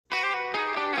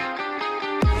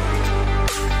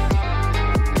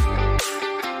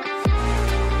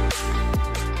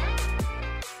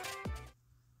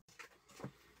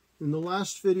In the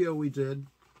last video we did,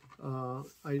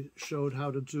 I showed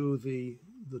how to do the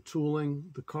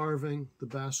tooling, the carving, the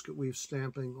basket weave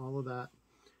stamping, all of that,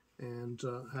 and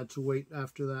had to wait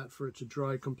after that for it to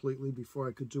dry completely before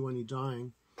I could do any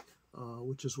dyeing,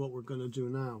 which is what we're going to do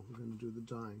now. We're going to do the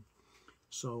dyeing.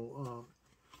 So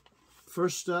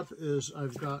first step is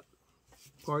I've got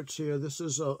parts here. This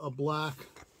is a black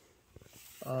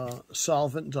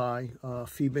solvent dye,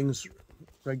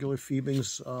 regular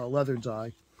Phoebing's leather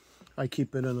dye. I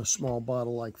keep it in a small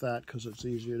bottle like that because it's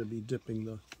easier to be dipping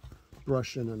the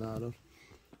brush in and out of.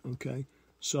 Okay,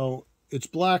 so it's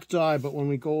black dye, but when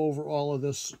we go over all of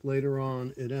this later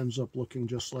on, it ends up looking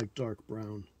just like dark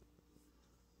brown.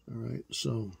 All right,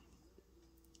 so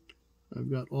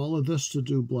I've got all of this to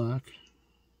do black.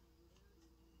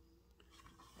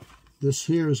 This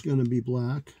here is going to be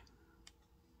black.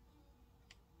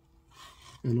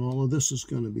 And all of this is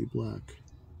going to be black.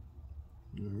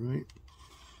 All right.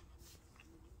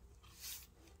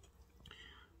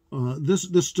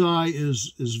 This dye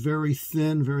is very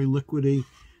thin, very liquidy,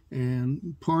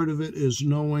 and part of it is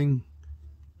knowing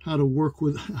how to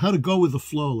go with the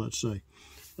flow, let's say.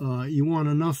 You want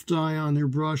enough dye on your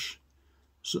brush,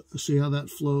 so see how that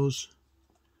flows,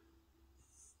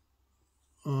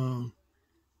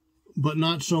 but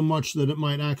not so much that it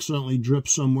might accidentally drip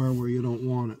somewhere where you don't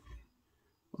want it.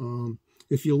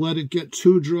 If you let it get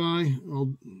too dry,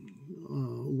 I'll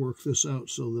work this out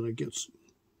so that it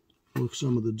work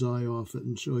some of the dye off it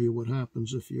and show you what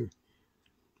happens if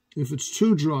it's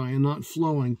too dry and not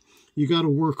flowing. You got to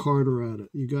work harder at it.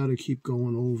 You got to keep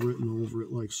going over it and over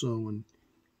it like so and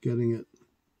getting it.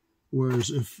 Whereas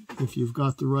if you've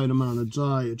got the right amount of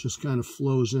dye, it just kind of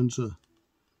flows into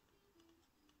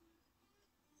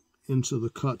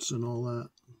the cuts and all that,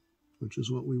 which is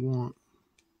what we want.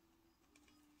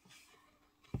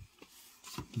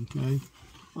 Okay.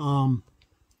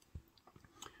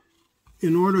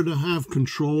 In order to have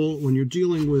control, when you're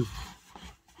dealing with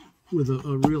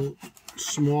a real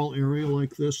small area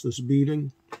like this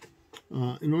beading,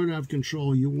 in order to have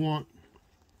control, you want,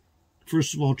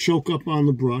 first of all, choke up on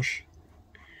the brush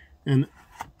and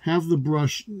have the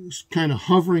brush kind of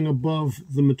hovering above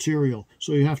the material.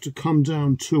 So you have to come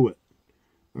down to it,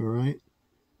 all right?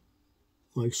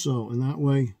 Like so. And that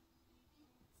way,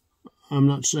 I'm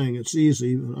not saying it's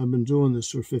easy. I've been doing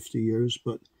this for 50 years,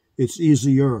 but it's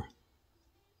easier.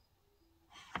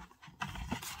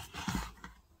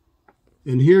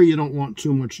 And here you don't want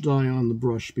too much dye on the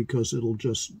brush because it'll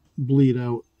just bleed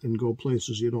out and go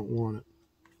places you don't want it.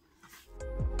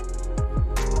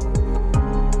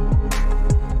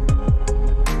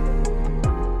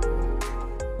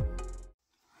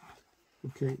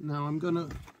 Okay, now I'm gonna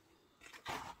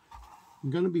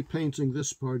be painting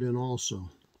this part in also.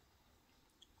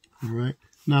 All right.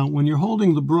 Now, when you're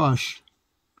holding the brush,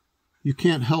 you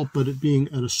can't help but it being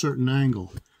at a certain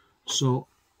angle. So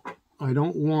I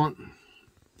don't want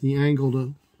the angle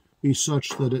to be such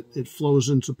that it flows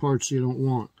into parts you don't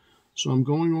want. So I'm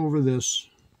going over this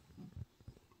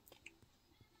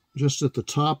just at the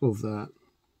top of that.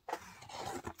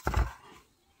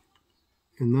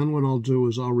 And then what I'll do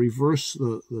is I'll reverse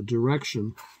the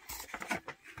direction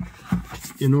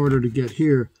in order to get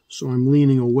here. So I'm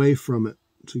leaning away from it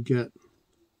to get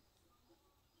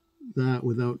that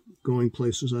without going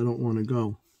places I don't want to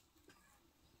go.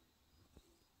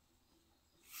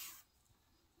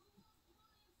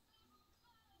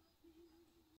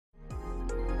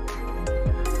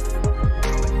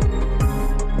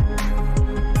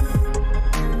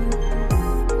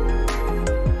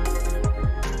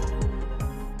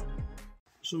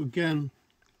 So again,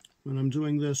 when I'm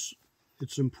doing this,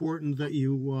 it's important that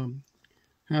you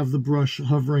have the brush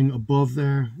hovering above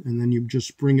there, and then you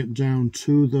just bring it down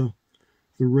to the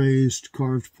raised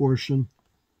carved portion.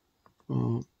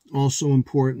 Also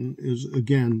important is,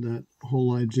 again, that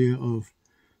whole idea of,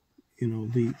 you know,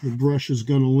 the brush is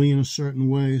going to lean a certain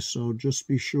way, so just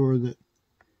be sure that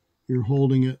you're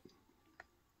holding it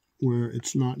where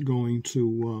it's not going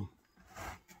to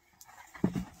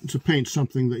paint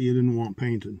something that you didn't want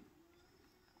painted.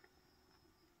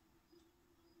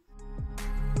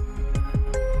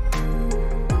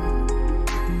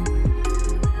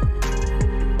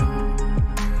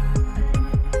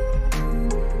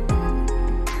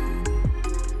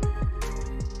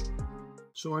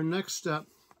 So our next step,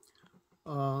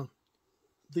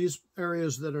 these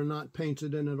areas that are not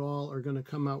painted in at all are going to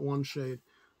come out one shade.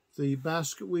 The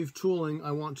basket weave tooling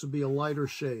I want to be a lighter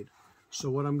shade. So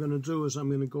what I'm going to do is I'm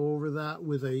going to go over that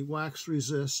with a wax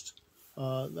resist.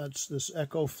 That's this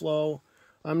Echo Flow.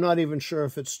 I'm not even sure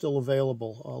if it's still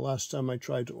available. Last time I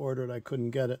tried to order it, I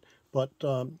couldn't get it. but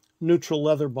neutral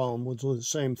leather balm will do the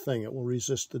same thing. It will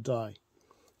resist the dye.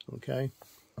 Okay,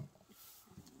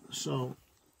 so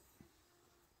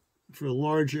for a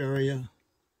large area,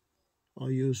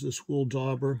 I'll use this wool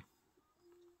dauber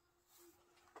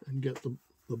and get the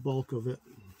bulk of it.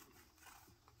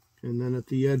 And then at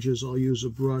the edges, I'll use a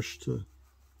brush to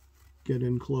get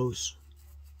in close.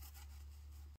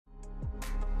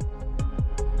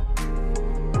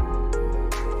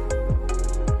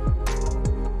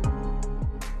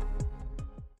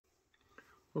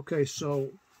 Okay,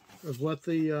 so I've let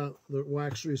the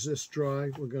wax resist dry.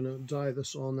 We're going to dye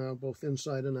this all now, both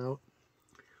inside and out.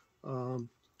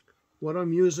 What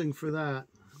I'm using for that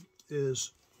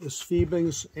is this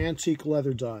Feebing's antique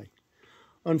leather dye.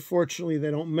 Unfortunately,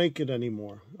 they don't make it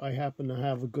anymore. I happen to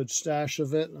have a good stash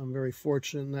of it. I'm very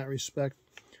fortunate in that respect,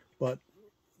 but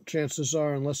chances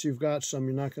are, unless you've got some,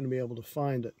 you're not going to be able to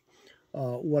find it.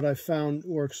 What I found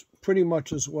works pretty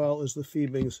much as well as the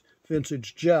Feebing's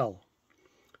Vintage Gel.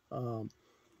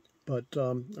 But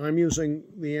I'm using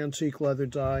the antique leather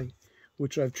dye,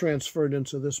 which I've transferred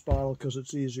into this bottle because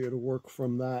it's easier to work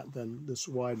from that than this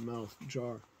wide mouth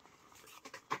jar.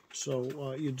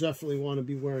 So you definitely want to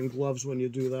be wearing gloves when you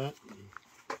do that.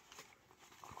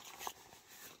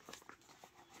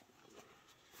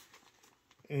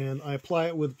 And I apply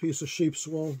it with a piece of sheep's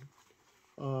wool.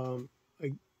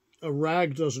 A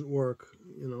rag doesn't work,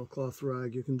 you know, cloth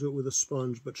rag. You can do it with a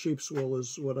sponge, but sheep's wool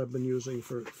is what I've been using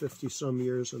for 50-some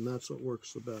years, and that's what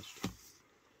works the best.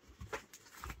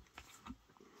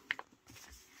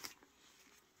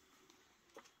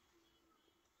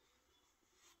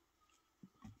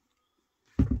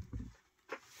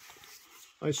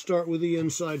 I start with the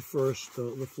inside first,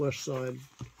 the flesh side,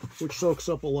 which soaks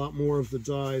up a lot more of the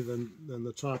dye than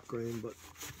the top grain, but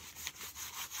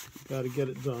got to get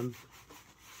it done.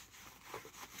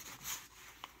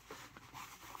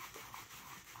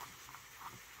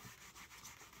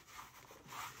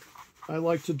 I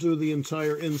like to do the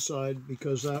entire inside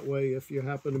because that way, if you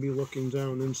happen to be looking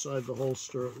down inside the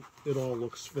holster, it all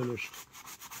looks finished.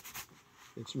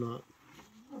 It's not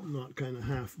kind of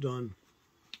half done.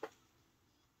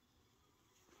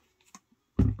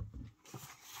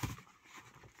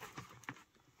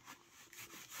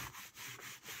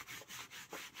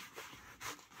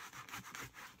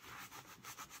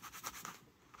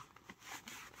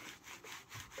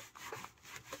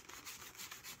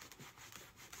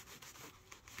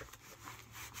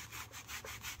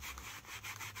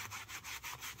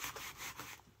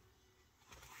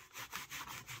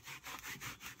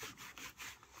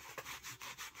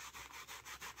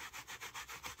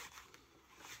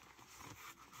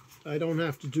 I don't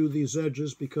have to do these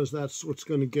edges because that's what's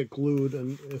going to get glued,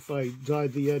 and if I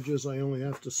dyed the edges, I only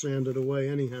have to sand it away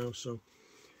anyhow. So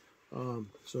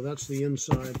that's the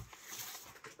inside.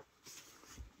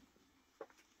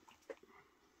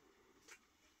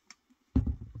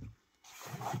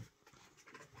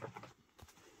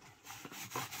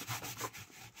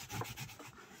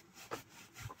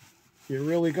 You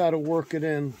really got to work it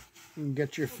in and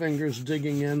get your fingers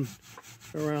digging in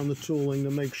around the tooling to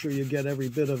make sure you get every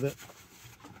bit of it.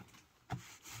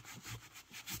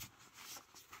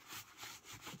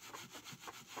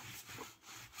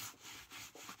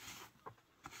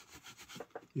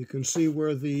 You can see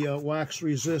where the wax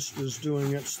resist is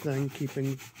doing its thing,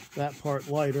 keeping that part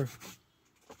lighter.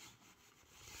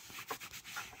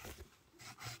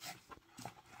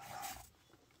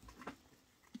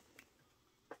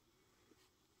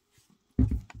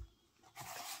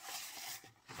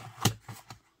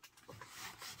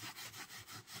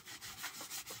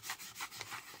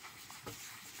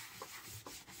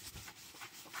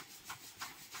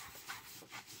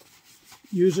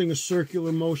 Using a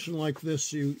circular motion like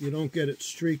this, you don't get it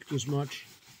streaked as much.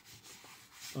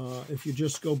 If you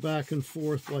just go back and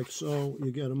forth like so,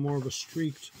 you get a more of a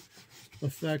streaked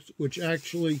effect, which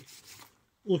actually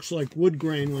looks like wood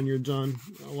grain when you're done.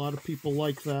 A lot of people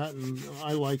like that, and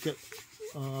I like it,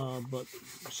 but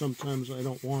sometimes I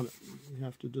don't want it. You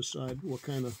have to decide what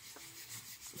kind of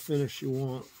finish you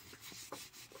want.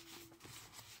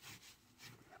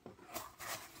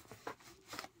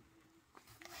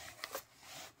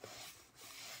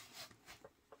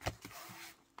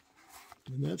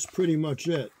 And that's pretty much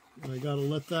it. I got to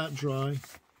let that dry,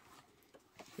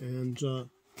 and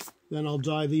then I'll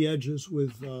dye the edges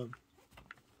with,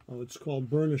 it's called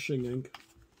burnishing ink,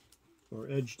 or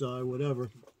edge dye, whatever.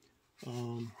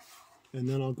 And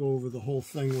then I'll go over the whole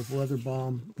thing with leather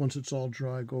balm. Once it's all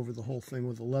dry, go over the whole thing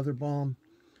with the leather balm,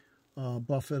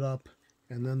 buff it up,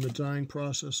 and then the dyeing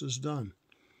process is done.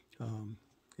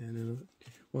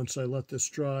 Once I let this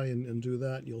dry and do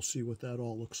that, you'll see what that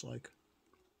all looks like.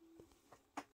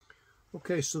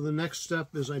 Okay, so the next step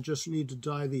is I just need to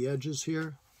dye the edges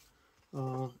here.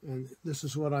 And this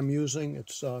is what I'm using.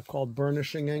 It's called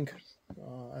burnishing ink.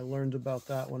 I learned about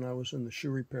that when I was in the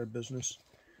shoe repair business.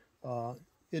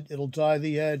 It'll dye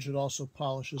the edge. It also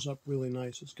polishes up really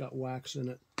nice. It's got wax in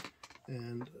it.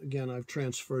 And again, I've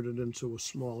transferred it into a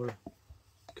smaller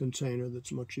container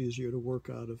that's much easier to work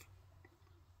out of.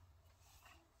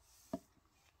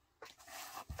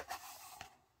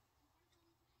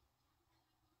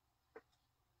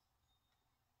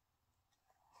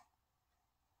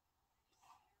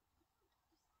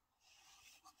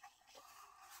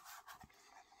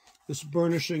 This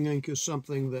burnishing ink is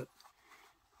something that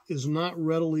is not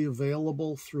readily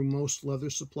available through most leather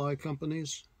supply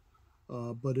companies,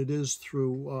 but it is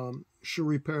through shoe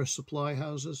repair supply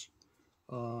houses.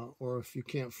 Or if you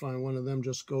can't find one of them,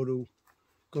 just go to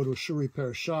a shoe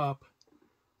repair shop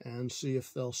and see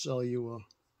if they'll sell you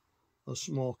a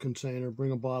small container.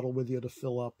 Bring a bottle with you to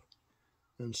fill up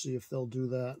and see if they'll do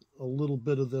that. A little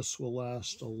bit of this will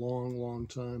last a long, long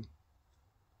time.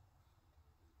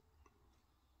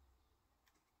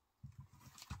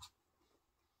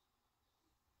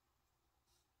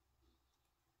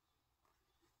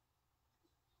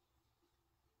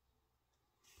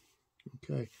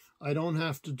 Okay, I don't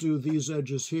have to do these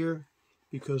edges here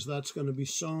because that's going to be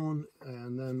sewn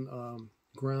and then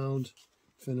ground,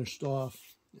 finished off,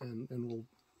 and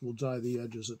we'll dye the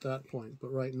edges at that point.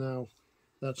 But right now,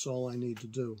 that's all I need to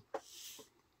do.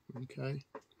 Okay,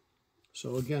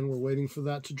 so again, we're waiting for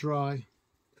that to dry,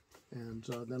 and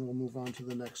then we'll move on to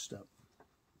the next step.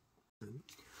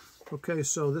 Okay,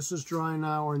 so this is dry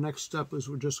now. Our next step is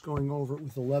we're just going over it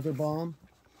with the leather balm.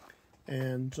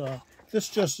 And this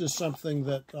just is something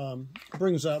that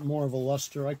brings out more of a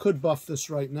luster. I could buff this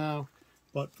right now,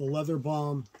 but the leather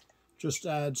balm just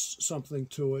adds something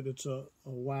to it. It's a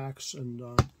wax and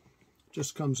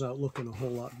just comes out looking a whole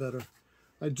lot better.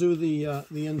 I do the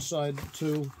inside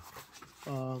too.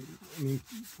 I mean,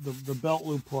 the belt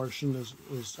loop portion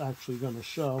is actually going to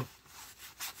show.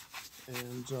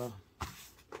 And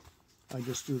I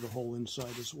just do the whole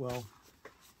inside as well.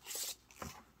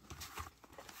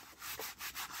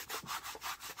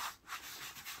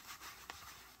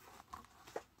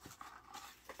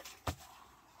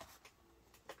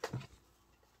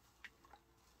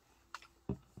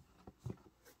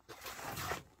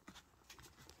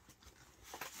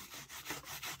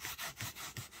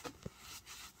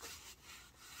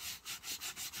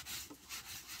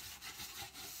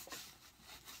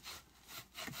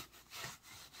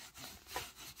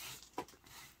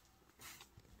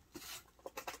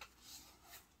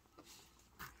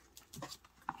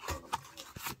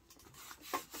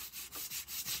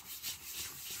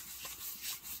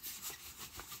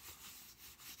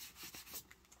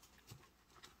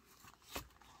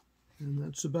 And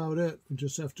that's about it. We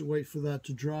just have to wait for that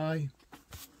to dry. And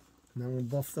then we'll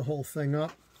buff the whole thing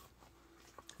up.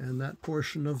 And that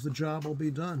portion of the job will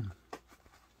be done.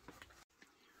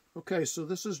 Okay, so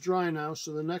this is dry now.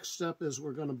 So the next step is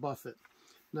we're going to buff it.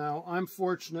 Now, I'm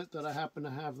fortunate that I happen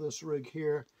to have this rig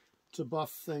here to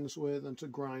buff things with and to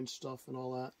grind stuff and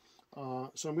all that.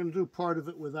 So I'm going to do part of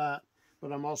it with that.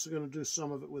 But I'm also going to do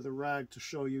some of it with a rag to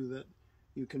show you that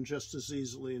you can just as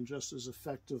easily and just as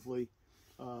effectively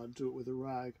do it with a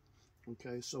rag.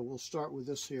 Okay, so we'll start with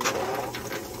this here.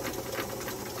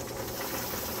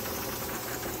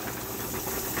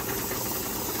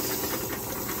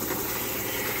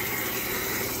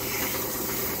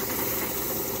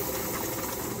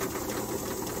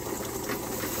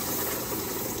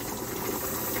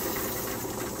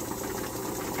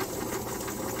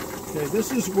 Okay,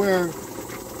 this is where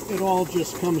it all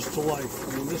just comes to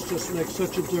life. I mean, this just makes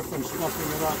such a difference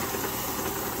buffing it up.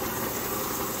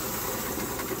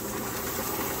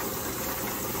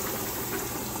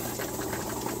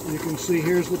 You can see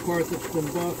here's the part that's been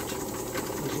buffed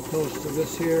as opposed to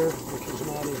this here, which is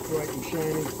not as bright and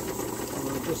shiny.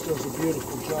 It just does a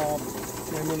beautiful job.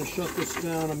 And I'm going to shut this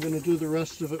down. I'm going to do the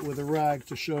rest of it with a rag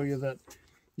to show you that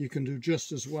you can do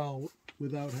just as well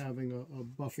without having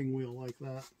a buffing wheel like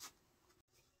that.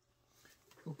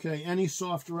 Okay, any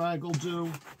soft rag will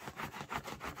do.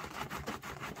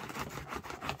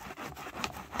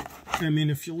 I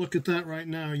mean, if you look at that right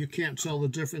now, you can't tell the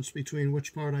difference between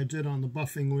which part I did on the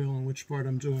buffing wheel and which part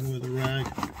I'm doing with a rag.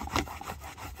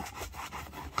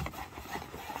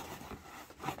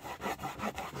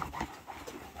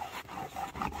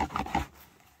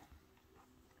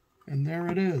 And there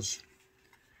it is.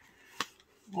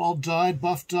 All dyed,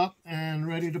 buffed up, and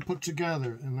ready to put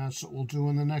together. And that's what we'll do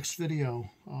in the next video.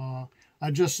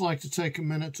 I'd just like to take a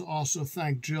minute to also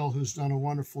thank Jill, who's done a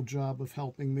wonderful job of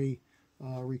helping me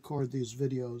record these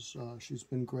videos. She's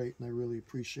been great, and I really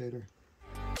appreciate her.